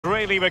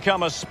really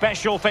become a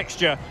special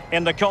fixture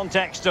in the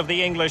context of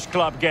the English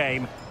club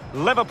game.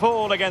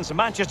 Liverpool against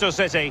Manchester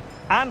City.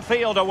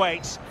 Anfield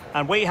awaits,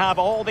 and we have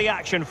all the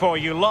action for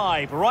you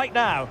live right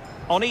now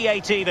on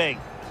EA TV.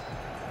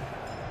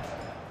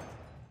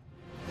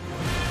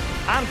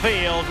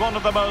 Anfield, one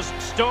of the most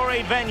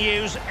storied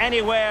venues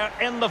anywhere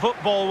in the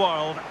football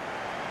world.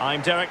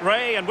 I'm Derek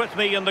Ray, and with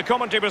me in the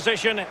commentary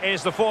position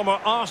is the former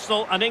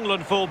Arsenal and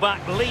England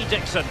fullback Lee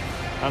Dixon.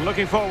 And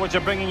looking forward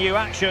to bringing you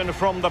action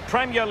from the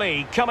Premier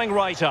League coming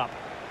right up.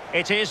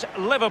 It is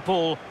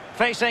Liverpool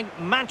facing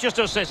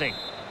Manchester City.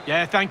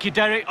 Yeah, thank you,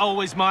 Derek.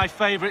 Always my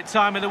favourite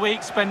time of the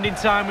week, spending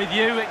time with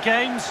you at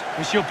games.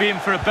 We should be in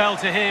for a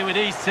belter here with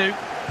these two.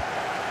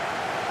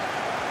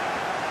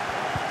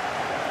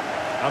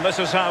 And this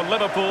is how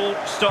Liverpool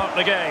start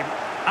the game.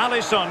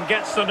 Alisson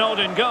gets the nod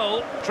in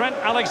goal. Trent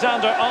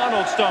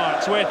Alexander-Arnold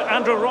starts with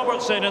Andrew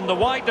Robertson in the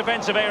wide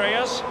defensive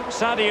areas.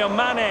 Sadio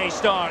Mane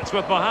starts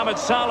with Mohamed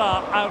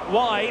Salah out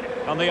wide.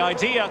 And the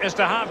idea is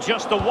to have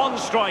just the one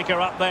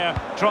striker up there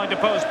trying to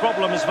pose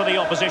problems for the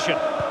opposition.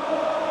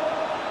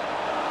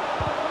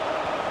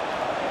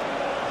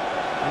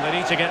 And they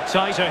need to get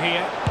tighter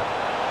here.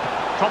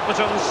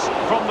 Competence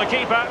from the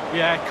keeper.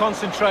 Yeah,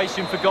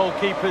 concentration for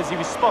goalkeepers. He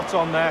was spot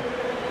on there.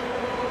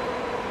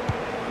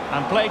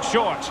 And played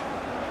short.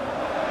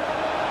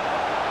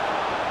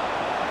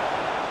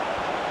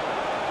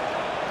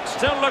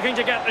 Still looking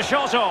to get the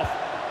shot off.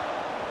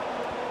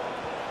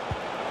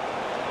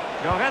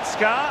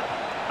 Goretzka.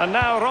 And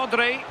now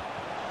Rodri.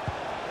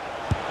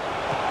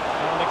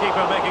 And the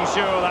keeper making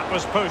sure that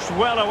was pushed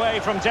well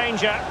away from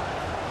danger.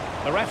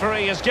 The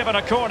referee has given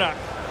a corner.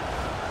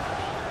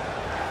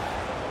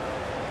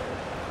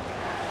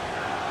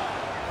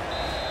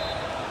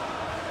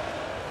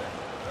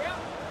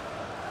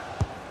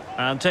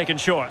 And taken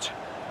short.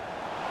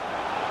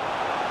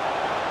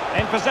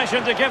 In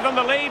possession to give them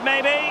the lead,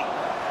 maybe.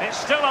 It's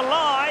still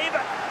alive.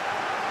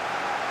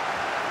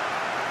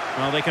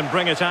 Well, they can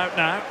bring it out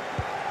now.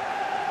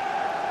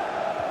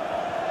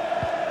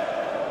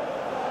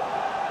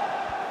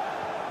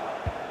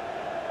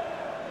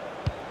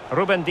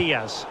 Ruben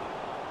Diaz.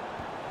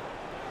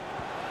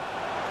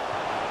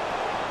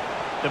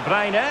 De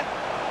Bruyne.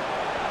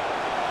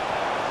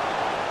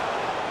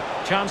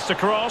 Chance to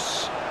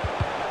cross.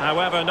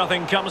 However,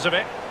 nothing comes of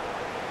it.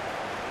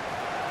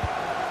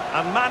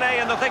 And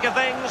Mane in the thick of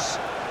things.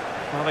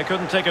 Well, they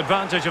couldn't take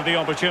advantage of the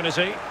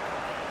opportunity.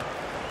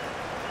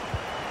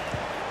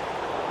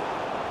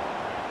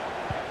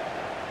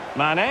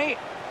 Mane.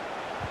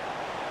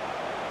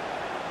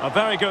 A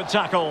very good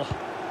tackle.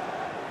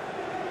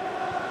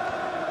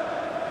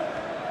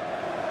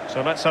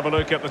 So let's have a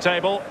look at the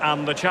table,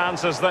 and the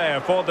chances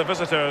there for the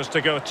visitors to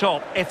go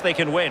top if they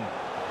can win.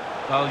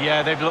 Well,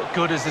 yeah, they've looked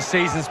good as the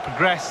season's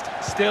progressed.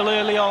 Still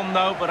early on,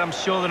 though, but I'm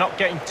sure they're not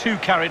getting too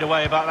carried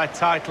away about their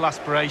title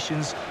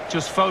aspirations.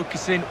 Just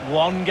focusing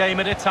one game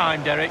at a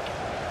time, Derek.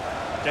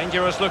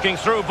 Dangerous looking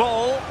through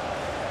ball.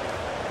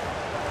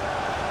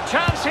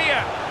 Chance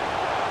here.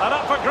 And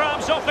up for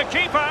grabs off the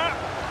keeper.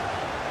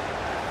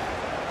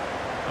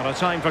 And a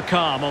time for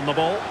calm on the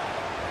ball.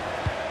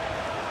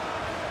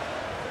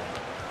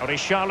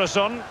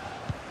 Richarlison.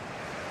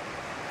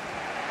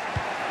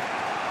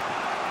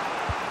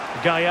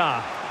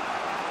 Gaia.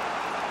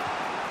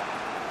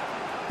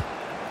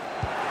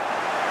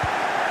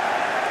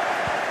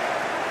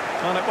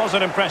 Well, it was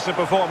an impressive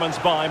performance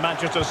by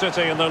Manchester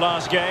City in their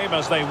last game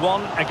as they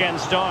won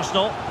against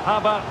Arsenal. How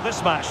about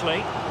this match,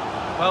 Lee?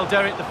 Well,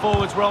 Derek, the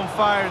forwards were on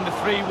fire in the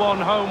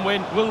 3-1 home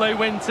win. Will they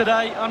win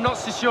today? I'm not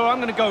so sure. I'm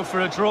going to go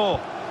for a draw.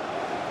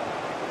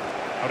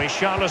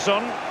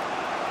 Richarlison.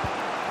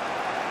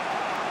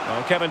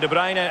 Well, Kevin De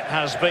Bruyne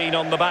has been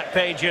on the back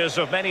pages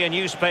of many a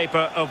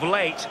newspaper of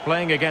late,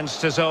 playing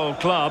against his old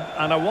club,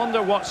 and I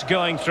wonder what's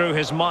going through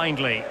his mind,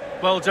 Lee.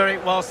 Well,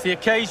 Derek, whilst the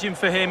occasion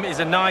for him is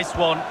a nice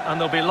one,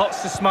 and there'll be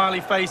lots of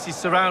smiley faces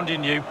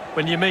surrounding you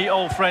when you meet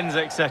old friends,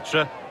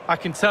 etc., I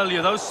can tell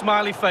you, those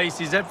smiley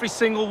faces, every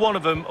single one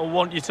of them will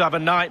want you to have a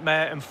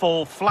nightmare and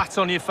fall flat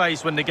on your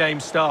face when the game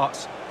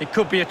starts. It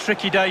could be a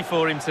tricky day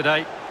for him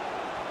today.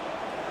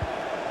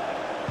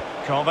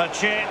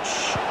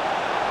 Kovacic.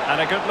 And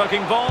a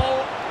good-looking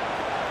ball.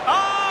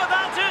 Oh,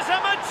 that is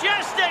a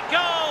majestic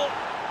goal!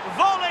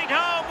 Volleyed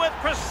home with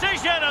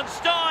precision and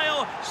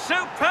style.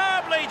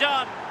 Superbly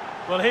done.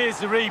 Well, here's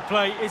the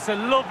replay. It's a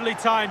lovely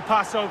time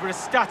pass over a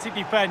static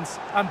defence.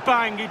 And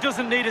bang, he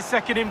doesn't need a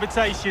second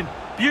invitation.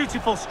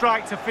 Beautiful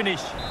strike to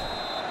finish.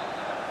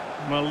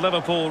 Well,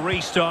 Liverpool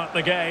restart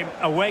the game.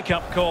 A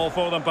wake-up call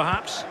for them,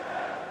 perhaps.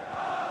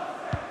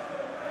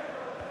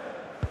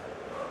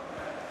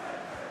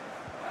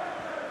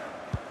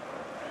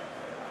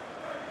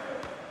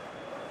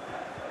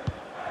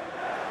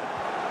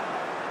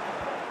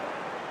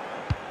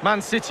 Man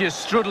City are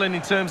struggling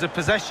in terms of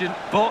possession,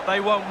 but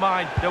they won't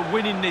mind. They're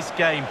winning this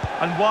game.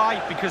 And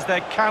why? Because their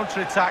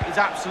counter-attack is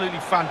absolutely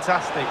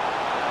fantastic.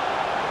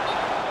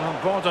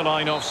 Well,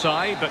 borderline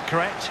offside, but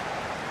correct.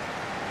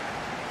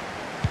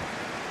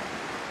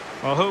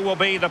 Well, who will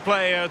be the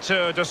player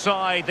to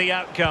decide the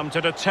outcome,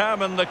 to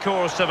determine the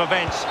course of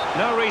events?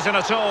 No reason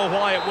at all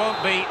why it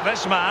won't be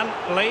this man.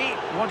 Lee,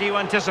 what do you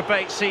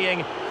anticipate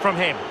seeing from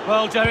him?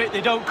 Well, Derek,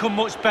 they don't come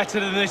much better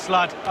than this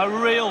lad. A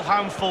real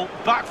handful.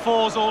 Back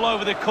fours all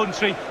over the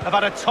country have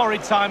had a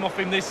torrid time off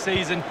him this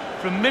season.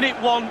 From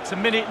minute 1 to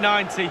minute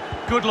 90.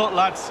 Good luck,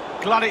 lads.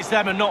 Glad it's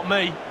them and not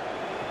me.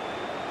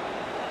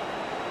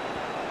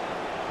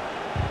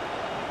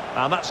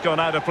 And that's gone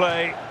out of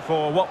play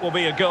for what will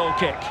be a goal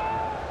kick.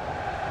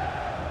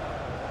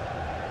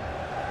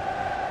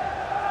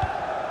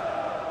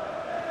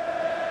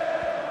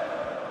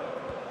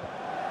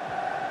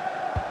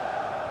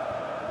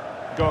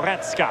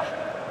 Goretzka.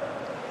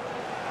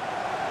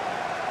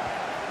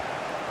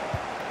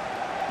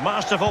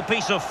 Masterful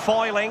piece of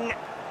foiling.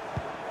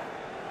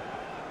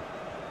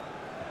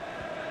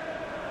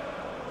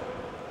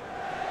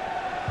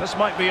 This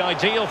might be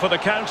ideal for the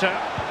counter.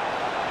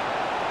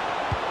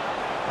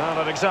 And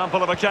an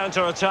example of a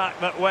counter-attack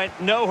that went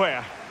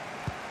nowhere.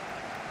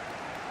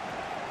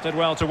 Did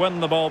well to win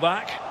the ball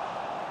back.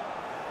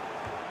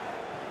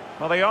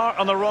 Well, they are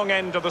on the wrong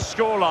end of the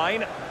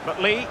scoreline.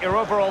 But Lee, your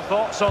overall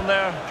thoughts on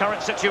their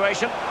current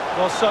situation?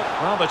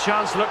 Well, the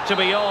chance looked to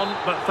be on,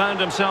 but found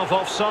himself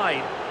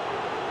offside.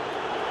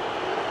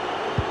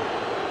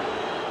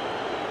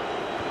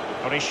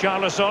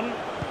 Richarlison.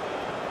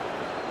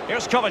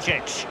 Here's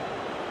Kovacic.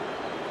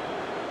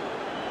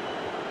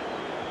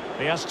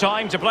 He has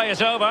time to play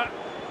it over.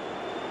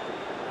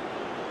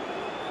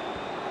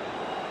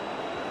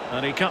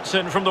 And he cuts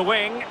in from the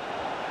wing.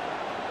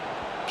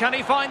 Can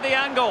he find the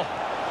angle?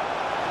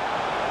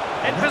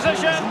 In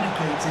position.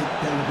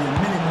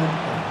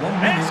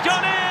 It's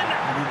gone in.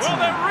 Well,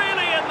 they're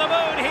really in the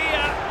mood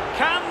here.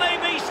 Can they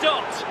be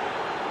stopped?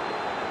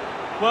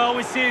 Well,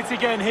 we see it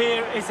again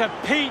here. It's a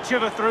peach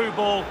of a through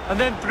ball and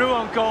then through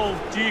on goal.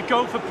 Do you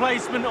go for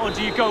placement or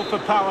do you go for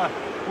power?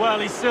 Well,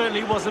 he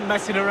certainly wasn't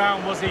messing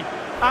around, was he?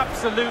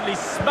 Absolutely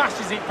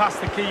smashes it past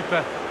the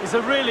keeper. It's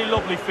a really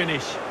lovely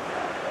finish.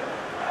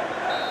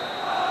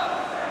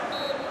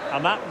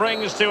 And that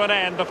brings to an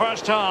end the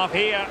first half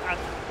here.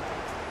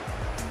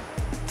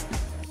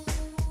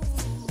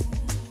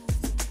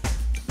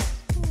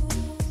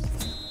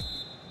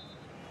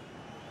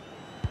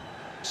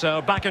 So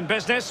back in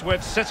business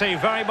with City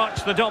very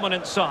much the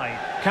dominant side.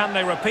 Can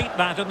they repeat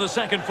that in the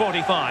second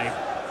 45?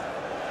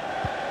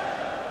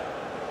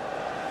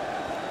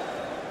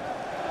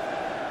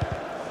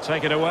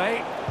 Take it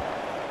away.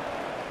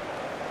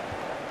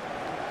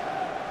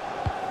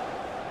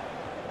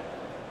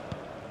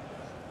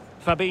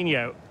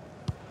 Fabinho.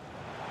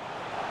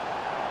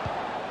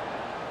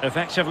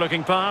 Effective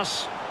looking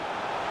pass.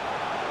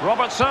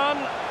 Robertson.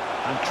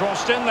 And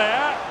crossed in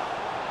there.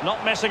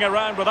 Not messing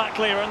around with that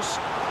clearance.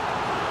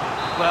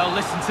 Well,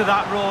 listen to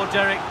that roar,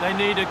 Derek. They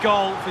need a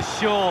goal for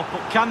sure,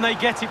 but can they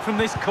get it from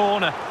this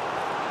corner?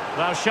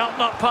 Thou shalt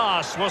not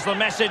pass was the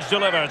message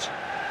delivered.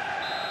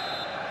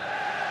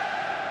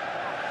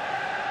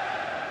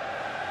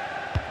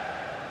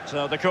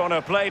 So the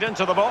corner played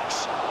into the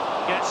box.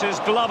 Gets his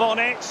glove on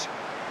it.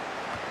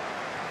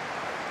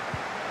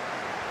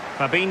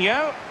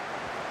 Fabinho.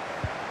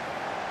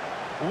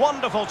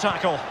 Wonderful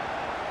tackle.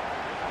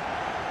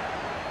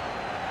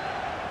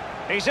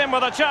 He's in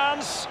with a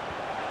chance.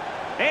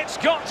 It's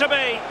got to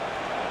be.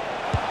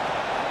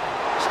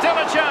 Still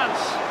a chance.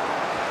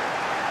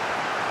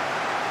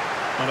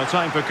 And a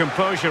time for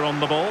composure on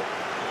the ball.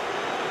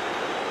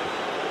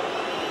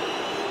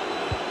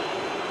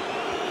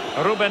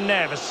 Ruben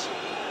Neves.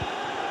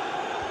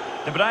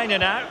 De Bruyne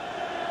now.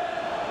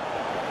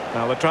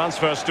 Now the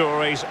transfer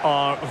stories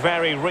are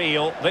very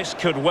real. This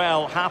could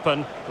well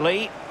happen.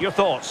 Lee, your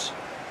thoughts?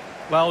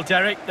 Well,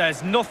 Derek,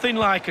 there's nothing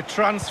like a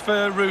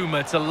transfer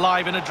rumour to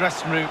liven a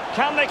dressing room.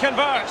 Can they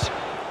convert?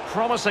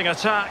 Promising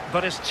attack,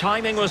 but his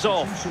timing was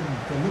off.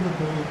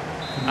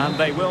 And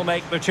they will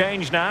make the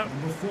change now.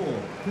 Number 4,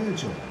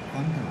 Virgil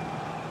van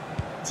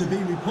Dijk. To be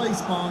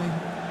replaced by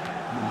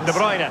De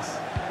Bruyne.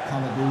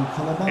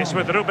 It's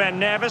with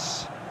Ruben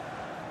Neves.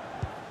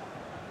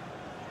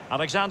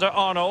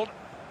 Alexander-Arnold.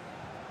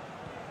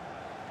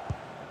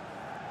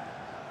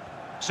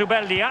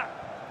 Subeldia.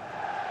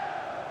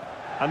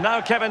 And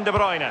now Kevin De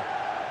Bruyne.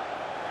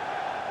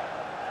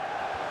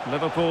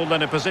 Liverpool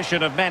in a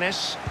position of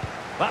menace.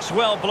 That's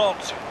well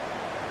blocked.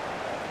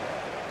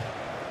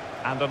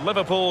 And a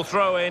Liverpool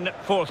throw-in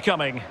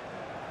forthcoming.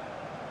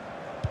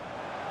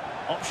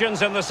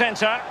 Options in the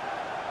centre.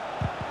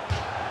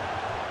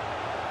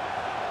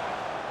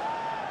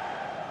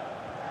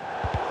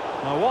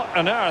 Now what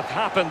on earth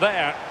happened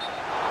there?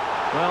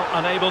 Well,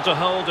 unable to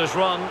hold his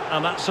run,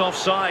 and that's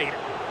offside.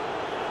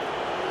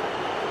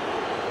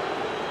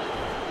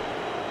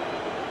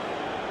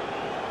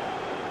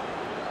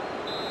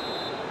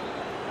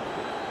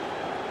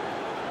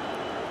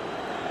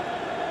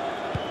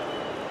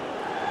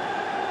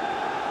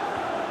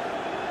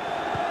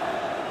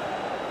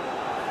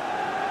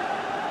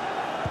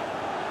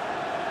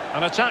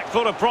 An attack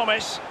full of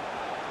promise.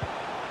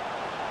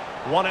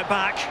 Won it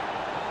back.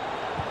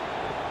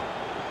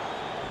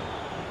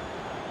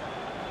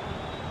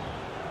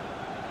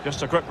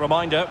 Just a quick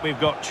reminder, we've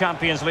got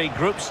Champions League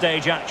group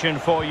stage action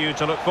for you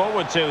to look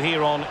forward to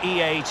here on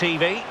EA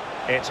TV.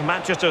 It's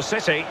Manchester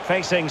City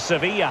facing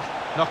Sevilla.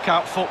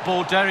 Knockout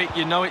football, Derek,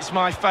 you know it's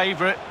my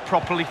favourite.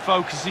 Properly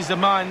focuses the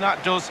mind,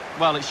 that does.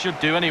 Well, it should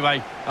do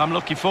anyway. I'm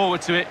looking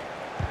forward to it.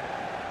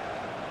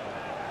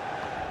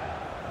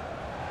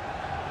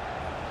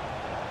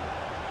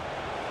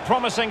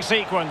 Promising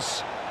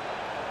sequence.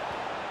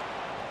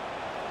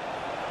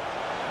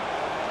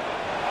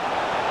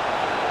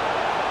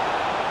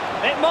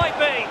 It might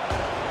be.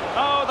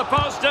 Oh, the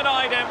post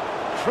denied him.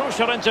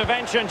 Crucial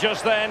intervention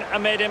just then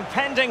amid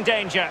impending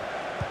danger.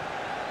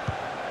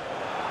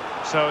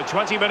 So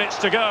 20 minutes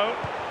to go.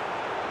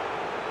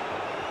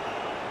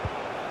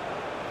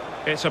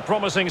 It's a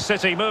promising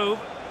City move.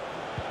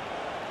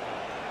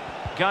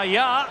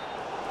 Gaia.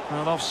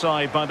 Well,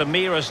 offside by the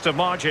merest of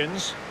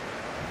margins.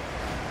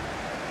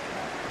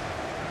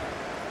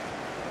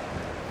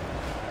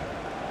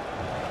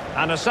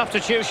 And a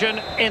substitution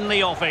in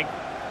the offing.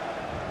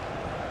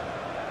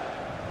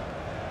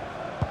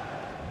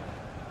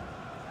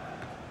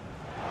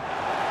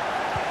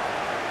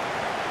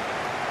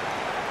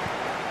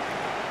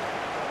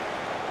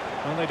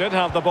 Well, they did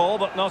have the ball,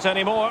 but not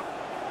anymore.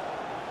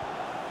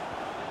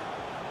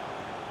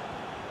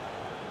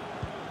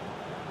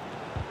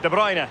 De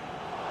Bruyne.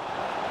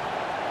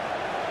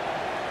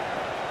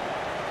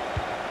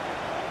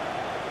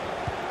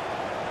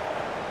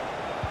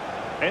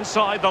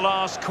 Inside the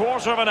last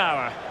quarter of an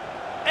hour.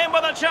 In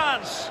with a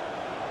chance.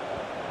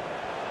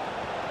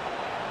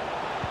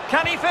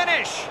 Can he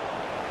finish?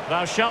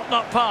 Thou shalt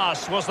not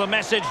pass, was the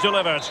message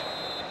delivered.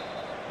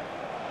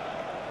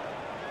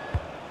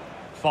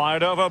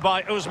 Fired over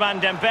by Ousmane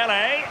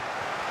Dembele.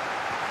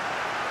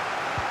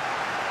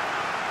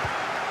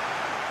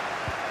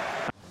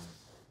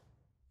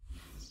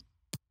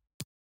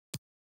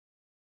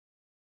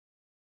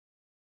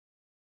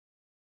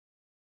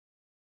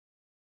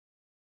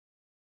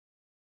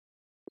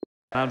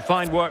 And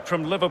fine work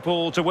from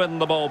Liverpool to win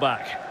the ball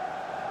back.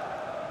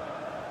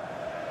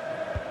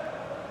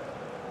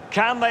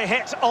 Can they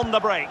hit on the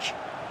break?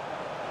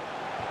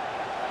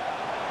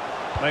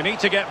 They need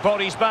to get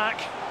bodies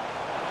back.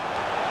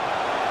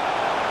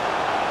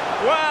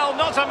 Well,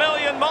 not a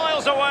million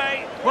miles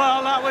away.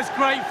 Well, that was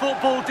great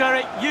football,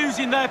 Derek.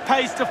 Using their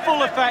pace to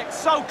full effect.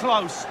 So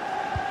close.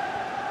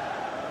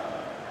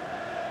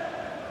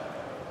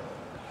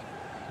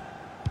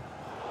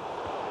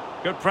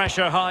 Good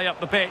pressure high up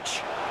the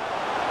pitch.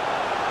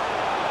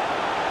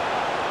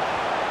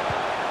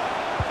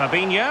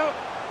 Fabinho.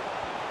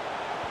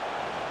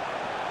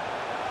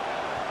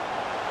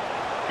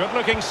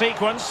 Good-looking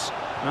sequence.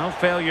 No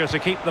failure to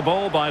keep the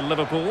ball by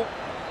Liverpool.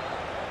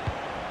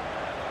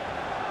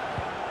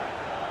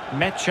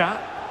 Mecha.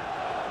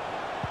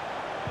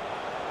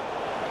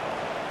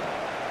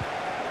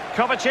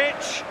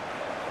 Kovacic.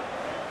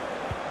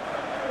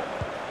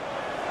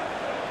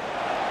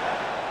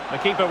 The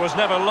keeper was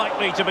never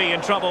likely to be in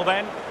trouble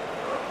then.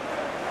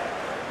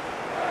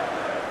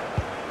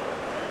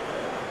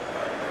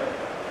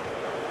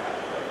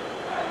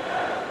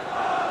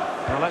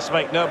 Well, let's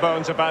make no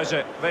bones about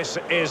it. This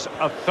is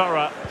a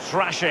thorough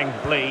thrashing,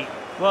 Lee.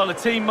 Well, a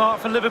team mark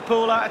for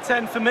Liverpool out of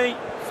 10 for me.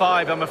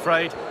 5, I'm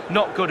afraid.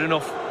 Not good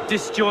enough.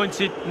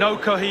 Disjointed, no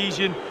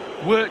cohesion,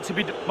 work to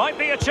be done. Might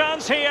be a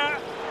chance here.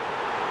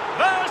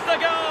 There's the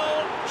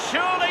goal.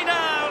 Surely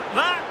now,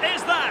 that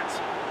is that.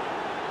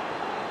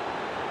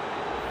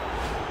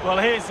 Well,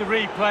 here's the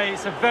replay.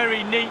 It's a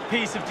very neat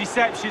piece of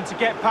deception to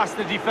get past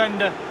the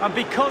defender. And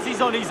because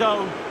he's on his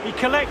own, he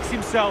collects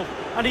himself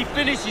and he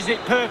finishes it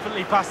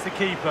perfectly past the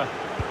keeper.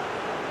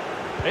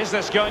 Is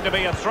this going to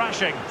be a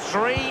thrashing?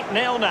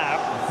 3-0 now.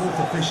 The fourth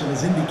official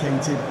has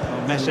indicated...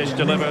 Message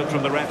delivered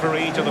from the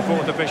referee to the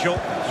fourth official.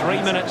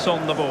 3 minutes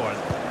on the board.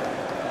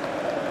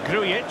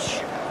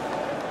 Grujic.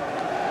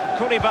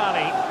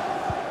 Koulibaly.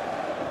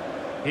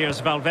 Here's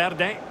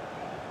Valverde.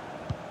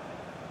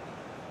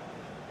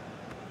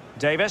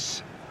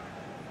 Davis.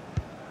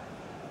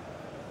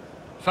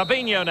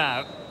 Fabinho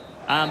now.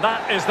 And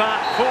that is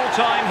that.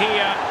 Full time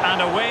here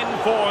and a win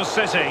for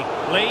City.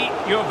 Lee,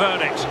 your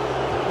verdict.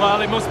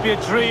 Well, it must be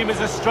a dream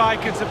as a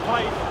striker to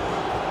play.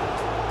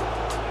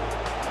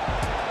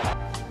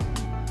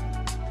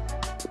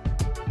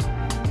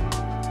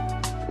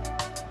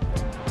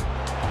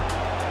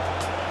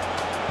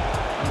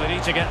 And they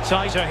need to get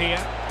tighter here.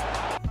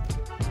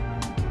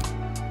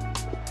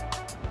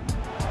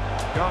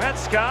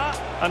 Goretzka,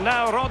 and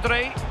now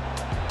Rodri.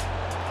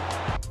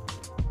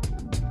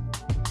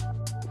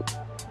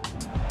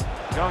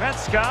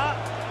 Goretzka,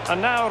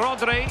 and now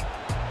Rodri.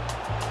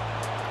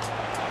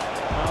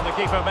 Well, the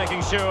keeper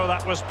making sure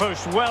that was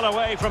pushed well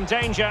away from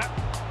danger.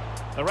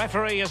 The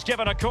referee has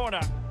given a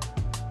corner.